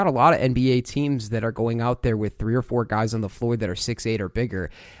NBA, you've got a lot of NBA teams that are going out there with 3 or 4 guys on the floor that are 6'8" or bigger.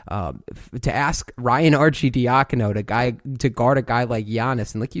 To ask Ryan Arcidiacono to guard a guy like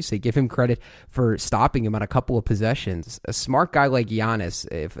Giannis, and like you say, give him credit for stopping him on a couple of possessions. A smart guy like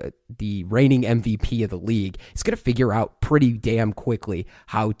Giannis, if the reigning MVP of the league, is going to figure out pretty damn quickly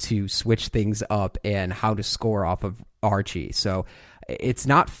how to switch things up and how to score off of Archie. So it's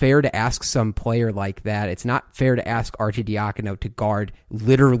not fair to ask some player like that. It's not fair to ask Arcidiacono to guard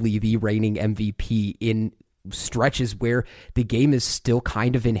literally the reigning MVP in stretches where the game is still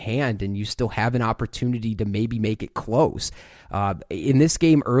kind of in hand and you still have an opportunity to maybe make it close. In this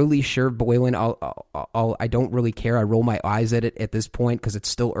game early, sure, Boylen, I don't really care. I roll my eyes at it at this point because it's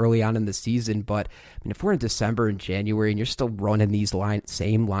still early on in the season. But I mean, if we're in December and January and you're still running these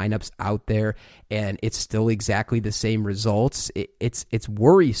same lineups out there and it's still exactly the same results, it's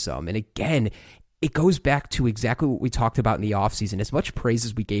worrisome. And again, it goes back to exactly what we talked about in the offseason. As much praise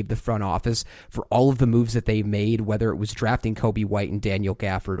as we gave the front office for all of the moves that they made, whether it was drafting Kobe White and Daniel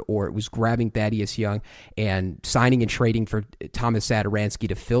Gafford, or it was grabbing Thaddeus Young and signing and trading for Thomas Satoransky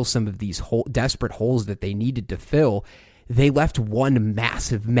to fill some of these desperate holes that they needed to fill, they left one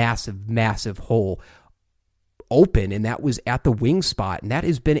massive, massive, massive hole open, and that was at the wing spot. And that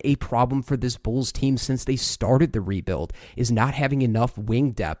has been a problem for this Bulls team since they started the rebuild, is not having enough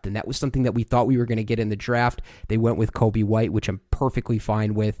wing depth. And that was something that we thought we were going to get in the draft. They went with Kobe White, which I'm perfectly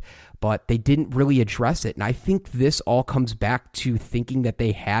fine with, but they didn't really address it. And I think this all comes back to thinking that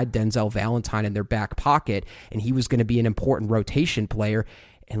they had Denzel Valentine in their back pocket and he was going to be an important rotation player.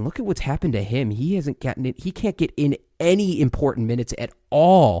 And look at what's happened to him. He hasn't gotten it. He can't get in any important minutes at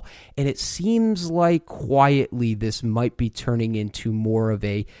all. And it seems like quietly this might be turning into more of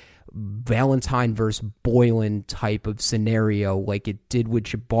a Valentine versus Boylen type of scenario like it did with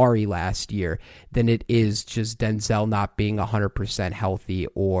Jabari last year than it is just Denzel not being 100% healthy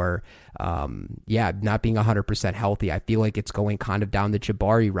or not being 100% healthy. I feel like it's going kind of down the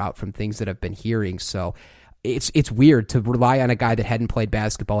Jabari route from things that I've been hearing. So it's weird to rely on a guy that hadn't played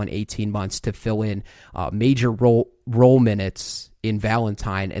basketball in 18 months to fill in major role minutes in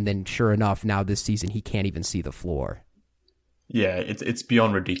Valentine, and then sure enough, now this season he can't even see the floor. Yeah, it's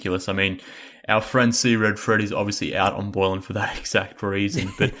beyond ridiculous. I mean, our friend C. Red Fred is obviously out on Boylen for that exact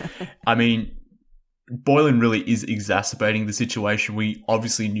reason. But, I mean, Boylen really is exacerbating the situation. We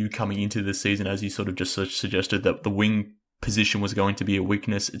obviously knew coming into the season, as you sort of just suggested, that the wing position was going to be a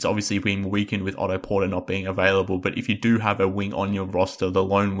weakness. It's obviously being weakened with Otto Porter not being available, but if you do have a wing on your roster, the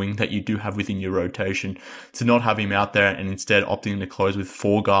lone wing that you do have within your rotation, to not have him out there and instead opting to close with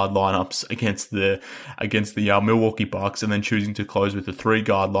 4 guard lineups against the Milwaukee Bucks, and then choosing to close with a 3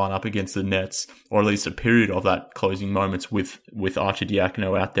 guard lineup against the Nets, or at least a period of that closing moments with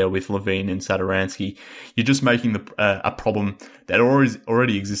Arcidiacono out there with Levine and Satoransky, you're just making a problem that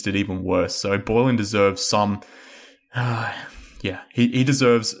already existed even worse. So Boylen deserves some he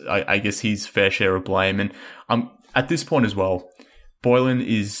deserves, I guess, his fair share of blame. And at this point as well, Boylen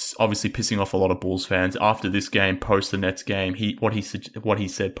is obviously pissing off a lot of Bulls fans. After this game, post the Nets game, what he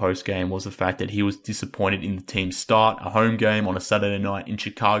said post game was the fact that he was disappointed in the team's start, a home game on a Saturday night in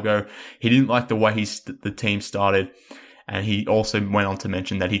Chicago. He didn't like the way the team started, and he also went on to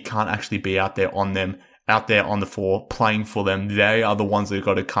mention that he can't actually be out there on the floor playing for them. They are the ones that have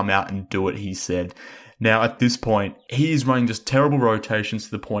got to come out and do it, he said. Now, at this point, he is running just terrible rotations to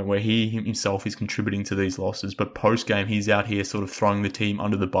the point where he himself is contributing to these losses. But post-game, he's out here sort of throwing the team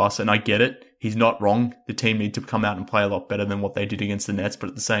under the bus. And I get it. He's not wrong. The team need to come out and play a lot better than what they did against the Nets. But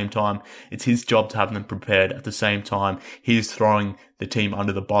at the same time, it's his job to have them prepared. At the same time, he is throwing the team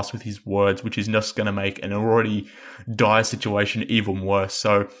under the bus with his words, which is just going to make an already dire situation even worse.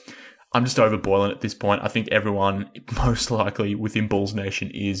 So I'm just over Boylen at this point. I think everyone, most likely within Bulls Nation,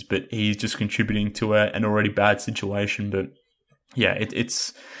 is, but he's just contributing to an already bad situation. But yeah,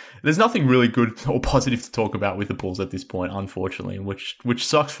 there's nothing really good or positive to talk about with the Bulls at this point, unfortunately, which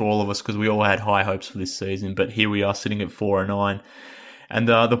sucks for all of us because we all had high hopes for this season. But here we are sitting at 4-9. And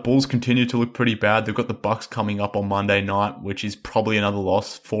the Bulls continue to look pretty bad. They've got the Bucks coming up on Monday night, which is probably another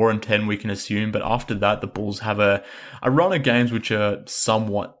loss. 4-10 we can assume. But after that, the Bulls have a run of games which are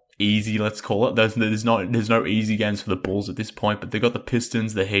somewhat easy, let's call it. There's no easy games for the Bulls at this point, but they've got the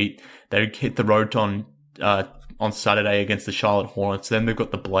Pistons, the Heat. They hit the road on Saturday against the Charlotte Hornets. Then they've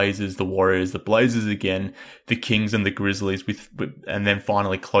got the Blazers, the Warriors, the Blazers again, the Kings and the Grizzlies, and then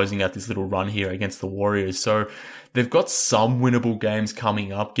finally closing out this little run here against the Warriors. So they've got some winnable games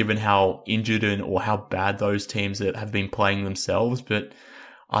coming up, given how injured or how bad those teams that have been playing themselves. But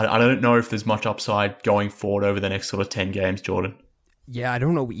I don't know if there's much upside going forward over the next sort of 10 games, Jordan. Yeah, I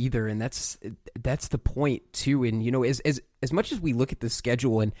don't know either, and that's the point too. And as much as we look at the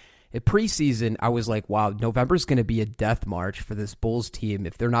schedule and at preseason, I was like, wow, November's going to be a death march for this Bulls team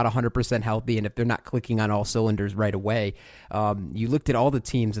if they're not 100% healthy and if they're not clicking on all cylinders right away. You looked at all the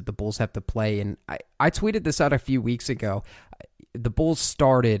teams that the Bulls have to play, and I tweeted this out a few weeks ago. The Bulls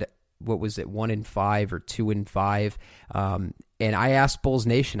started, 1-5 or 2-5. And I asked Bulls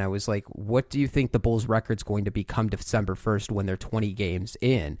Nation, I was like, what do you think the Bulls record's going to be come December 1st when they're 20 games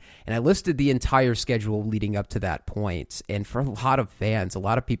in? And I listed the entire schedule leading up to that point. And for a lot of fans, a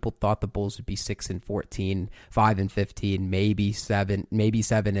lot of people thought the Bulls would be 6-14, 5-15, maybe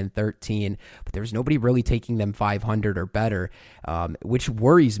 7-13. But there's nobody really taking them 500 or better, which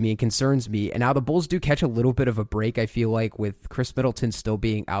worries me and concerns me. And now the Bulls do catch a little bit of a break, I feel like, with Chris Middleton still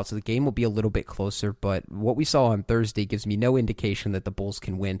being out. So the game will be a little bit closer. But what we saw on Thursday gives me no indication that the Bulls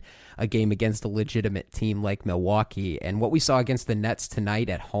can win a game against a legitimate team like Milwaukee. And what we saw against the Nets tonight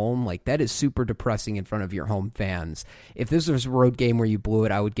at home, like, that is super depressing in front of your home fans. If this was a road game where you blew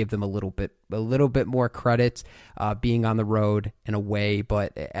it, I would give them a little bit more credit being on the road and away.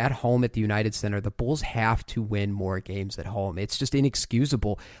 But at home at the United Center, the Bulls have to win more games at home. It's just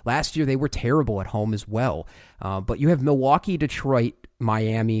inexcusable. Last year they were terrible at home as well. But you have Milwaukee, Detroit,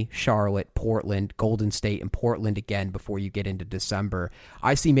 Miami, Charlotte, Portland, Golden State, and Portland again before you get into December.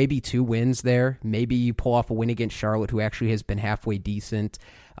 I see maybe 2 wins there. Maybe you pull off a win against Charlotte, who actually has been halfway decent.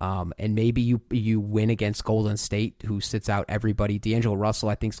 And maybe you win against Golden State, who sits out everybody. D'Angelo Russell,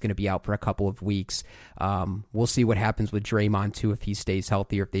 I think, is going to be out for a couple of weeks. We'll see what happens with Draymond, too, if he stays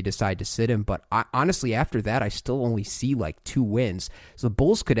healthy or if they decide to sit him. But honestly, after that, I still only see like 2 wins. So the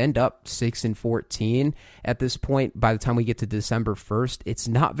Bulls could end up 6-14 at this point by the time we get to December 1st. It's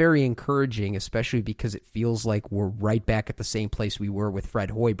not very encouraging, especially because it feels like we're right back at the same place we were with Fred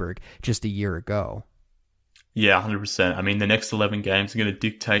Hoiberg just a year ago. Yeah, 100%. I mean, the next 11 games are going to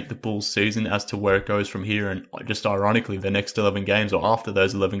dictate the Bulls' season as to where it goes from here. And just ironically, the next 11 games, or after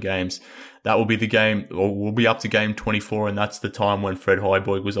those 11 games, that will be the game, or will be up to game 24. And that's the time when Fred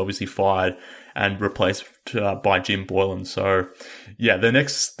Hoiberg was obviously fired and replaced by Jim Boylen. So, yeah, the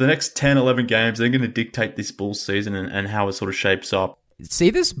next 10, 11 games, they're going to dictate this Bulls season and how it sort of shapes up. Say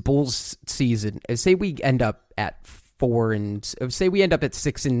this Bulls season, say we end up at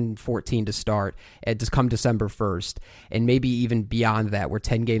 6-14 to start and just come December 1st, and maybe even beyond that, we're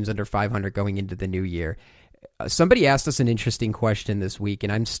 10 games under 500 going into the new year. Somebody asked us an interesting question this week,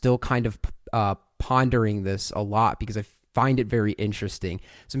 and I'm still kind of pondering this a lot because I find it very interesting.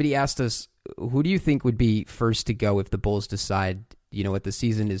 Somebody asked us, who do you think would be first to go if the Bulls decide, you know what, the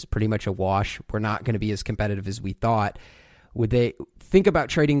season is pretty much a wash, we're not going to be as competitive as we thought? Would they think about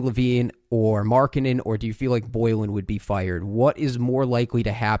trading LaVine or Markkanen, or do you feel like Boylen would be fired? What is more likely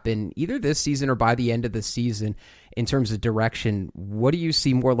to happen either this season or by the end of the season in terms of direction? What do you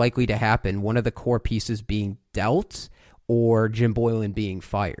see more likely to happen? One of the core pieces being dealt or Jim Boylen being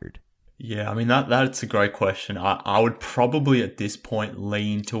fired? Yeah, I mean, that's a great question. I would probably at this point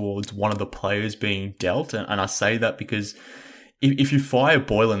lean towards one of the players being dealt. And I say that because if you fire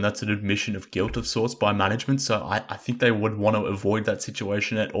Boylen, that's an admission of guilt of sorts by management. So I think they would want to avoid that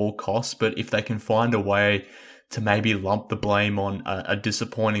situation at all costs. But if they can find a way to maybe lump the blame on a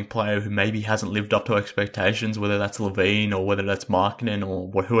disappointing player who maybe hasn't lived up to expectations, whether that's LaVine or whether that's Markkanen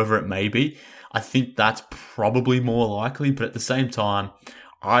or whoever it may be, I think that's probably more likely. But at the same time,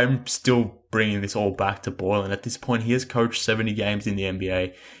 I'm still bringing this all back to Boylen. At this point, he has coached 70 games in the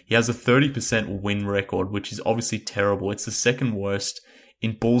NBA. He has a 30% win record, which is obviously terrible. It's the second worst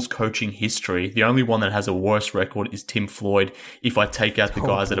in Bulls coaching history. The only one that has a worse record is Tim Floyd. If I take out the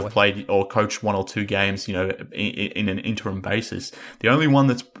guys that have played or coached 1 or 2 games, you know, in an interim basis, the only one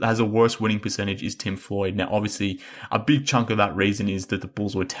that has a worse winning percentage is Tim Floyd. Now, obviously, a big chunk of that reason is that the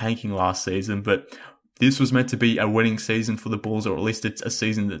Bulls were tanking last season, but this was meant to be a winning season for the Bulls, or at least it's a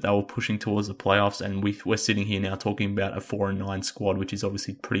season that they were pushing towards the playoffs. And we're sitting here now talking about a 4-9 squad, which is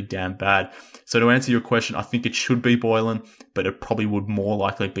obviously pretty damn bad. So to answer your question, I think it should be Boylen, but it probably would more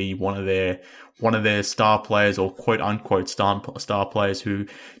likely be one of their star players, or quote unquote star players who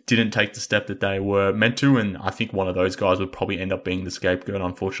didn't take the step that they were meant to. And I think one of those guys would probably end up being the scapegoat,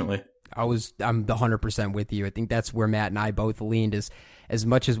 unfortunately. I'm the 100% with you. I think that's where Matt and I both leaned, is as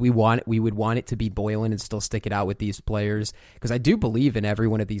much as we would want it to be Boylen and still stick it out with these players, because I do believe in every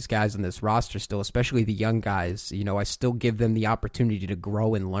one of these guys on this roster still, especially the young guys. You know, I still give them the opportunity to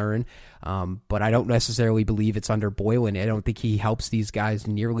grow and learn, but I don't necessarily believe it's under Boylen. I don't think he helps these guys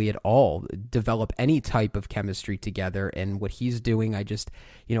nearly at all develop any type of chemistry together. And what he's doing, I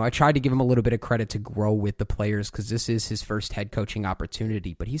tried to give him a little bit of credit to grow with the players, because this is his first head coaching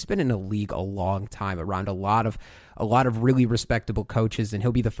opportunity, but he's been in the league a long time around a lot of really respectable coaches, and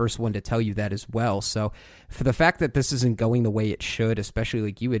he'll be the first one to tell you that as well. So for the fact that this isn't going the way it should, especially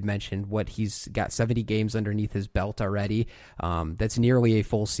like you had mentioned, what he's got 70 games underneath his belt already, that's nearly a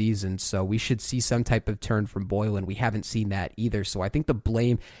full season. So we should see some type of turn from Boylen. We haven't seen that either. So I think the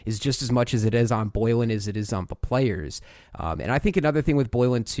blame is just as much as it is on Boylen as it is on the players. And I think another thing with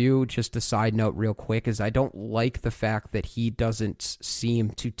Boylen too, just a side note real quick, is I don't like the fact that he doesn't seem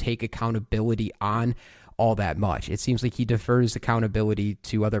to take accountability on all that much. It seems like he defers accountability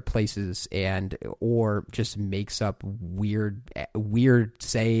to other places or just makes up weird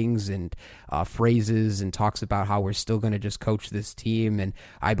sayings and phrases and talks about how we're still going to just coach this team and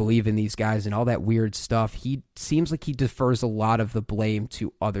I believe in these guys and all that weird stuff. He seems like he defers a lot of the blame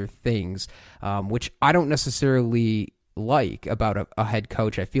to other things, which I don't necessarily like about a head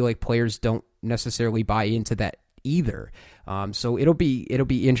coach. I feel like players don't necessarily buy into that either. So it'll be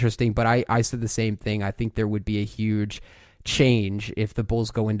interesting, but I said the same thing. I think there would be a huge change if the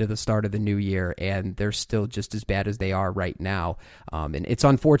Bulls go into the start of the new year and they're still just as bad as they are right now. And it's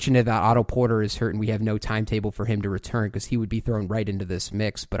unfortunate that Otto Porter is hurt and we have no timetable for him to return, because he would be thrown right into this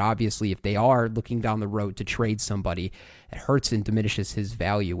mix. But obviously, if they are looking down the road to trade somebody, it hurts and diminishes his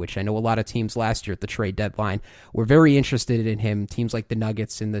value, which I know a lot of teams last year at the trade deadline were very interested in him. Teams like the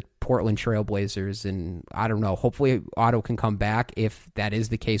Nuggets and the Portland Trailblazers. And I don't know, hopefully Otto can come back if that is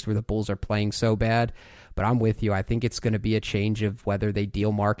the case where the Bulls are playing so bad. But I'm with you. I think it's going to be a change of whether they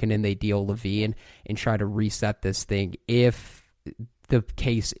deal Markkanen, they deal LaVine, and try to reset this thing if the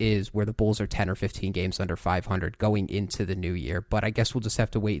case is where the Bulls are 10 or 15 games under 500 going into the new year. But I guess we'll just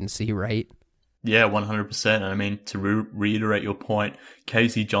have to wait and see, right? Yeah, 100%. And I mean, to reiterate your point,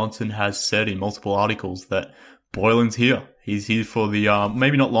 Casey Johnson has said in multiple articles that Boylen's here. He's here for the,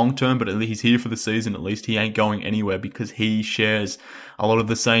 maybe not long term, but at least he's here for the season. At least he ain't going anywhere, because he shares a lot of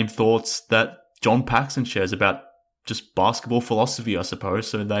the same thoughts that John Paxson shares about just basketball philosophy, I suppose.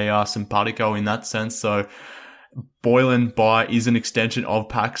 So they are simpatico in that sense. So Boylen is an extension of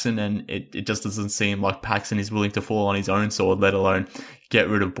Paxson, and it just doesn't seem like Paxson is willing to fall on his own sword, let alone get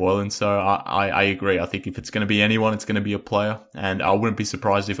rid of Boylen. So I agree. I think if it's going to be anyone, it's going to be a player, and I wouldn't be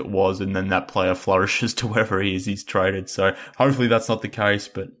surprised if it was, and then that player flourishes to wherever he's traded. So hopefully that's not the case,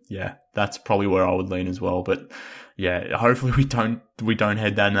 but yeah, that's probably where I would lean as well. But yeah, hopefully we don't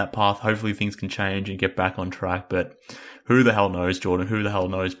head down that path. Hopefully things can change and get back on track, but who the hell knows, Jordan? Who the hell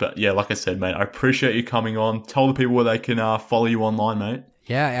knows? But yeah, like I said, mate, I appreciate you coming on. Tell the people where they can follow you online, mate.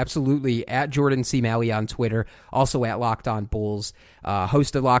 Yeah, absolutely. At Jordan C. Malley on Twitter, also at Locked On Bulls.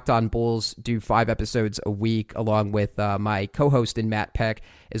 Host of Locked On Bulls, do 5 episodes a week, along with my co-host in Matt Peck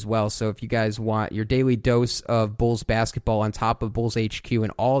as well. So if you guys want your daily dose of Bulls basketball on top of Bulls HQ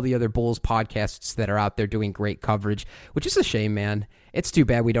and all the other Bulls podcasts that are out there doing great coverage, which is a shame, man. It's too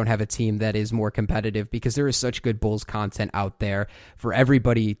bad we don't have a team that is more competitive, because there is such good Bulls content out there for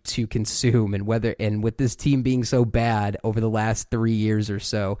everybody to consume. And with this team being so bad over the last 3 years or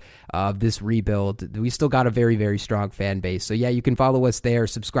so of this rebuild, we still got a very, very strong fan base. So yeah, you can follow us there,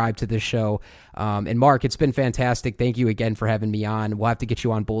 subscribe to the show. And Mark, it's been fantastic. Thank you again for having me on. We'll have to get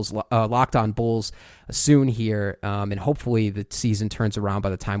you on Locked On Bulls soon here. And hopefully the season turns around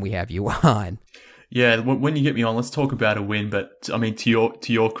by the time we have you on. Yeah, when you get me on, let's talk about a win. But I mean, to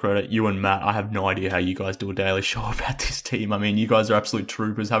your credit, you and Matt, I have no idea how you guys do a daily show about this team. I mean, you guys are absolute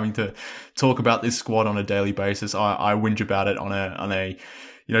troopers, having to talk about this squad on a daily basis. I whinge about it on a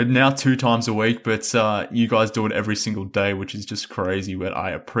now 2 times a week, but you guys do it every single day, which is just crazy. But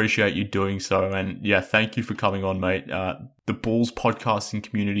I appreciate you doing so, and yeah, thank you for coming on, mate. The Bulls podcasting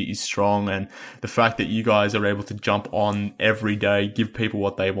community is strong, and the fact that you guys are able to jump on every day, give people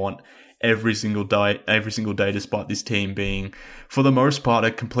what they want every single day, despite this team being, for the most part, a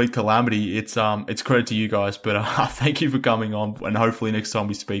complete calamity. It's credit to you guys, but thank you for coming on, and hopefully next time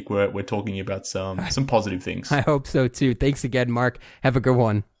we speak, we're talking about some positive things. I hope so too. Thanks again, Mark. Have a good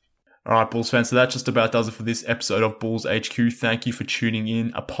one. All right, Bulls fans, so that just about does it for this episode of Bulls HQ. Thank you for tuning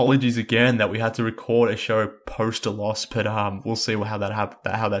in. Apologies again that we had to record a show post a loss, but we'll see how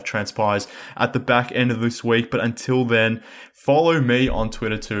that transpires at the back end of this week. But until then, follow me on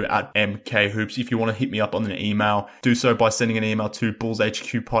Twitter too, at MKHoops. If you want to hit me up on an email, do so by sending an email to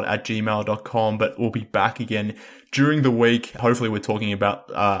bullshqpod@gmail.com. But we'll be back again during the week. Hopefully we're talking about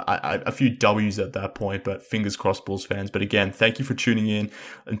a few W's at that point, but fingers crossed, Bulls fans. But again, thank you for tuning in.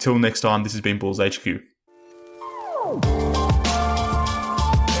 Until next time, this has been Bulls HQ.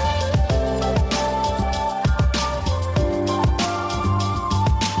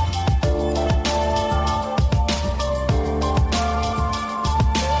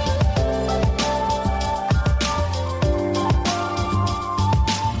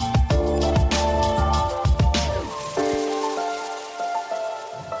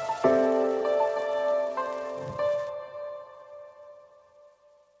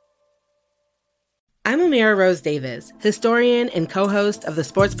 I'm Amira Rose Davis, historian and co-host of the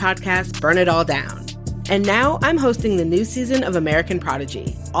sports podcast Burn It All Down. And now I'm hosting the new season of American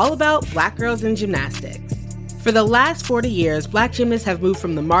Prodigy, all about Black girls in gymnastics. For the last 40 years, Black gymnasts have moved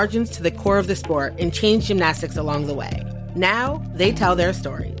from the margins to the core of the sport and changed gymnastics along the way. Now, they tell their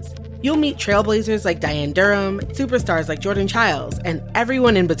stories. You'll meet trailblazers like Diane Durham, superstars like Jordan Childs, and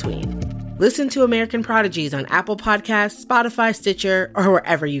everyone in between. Listen to American Prodigies on Apple Podcasts, Spotify, Stitcher, or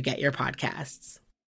wherever you get your podcasts.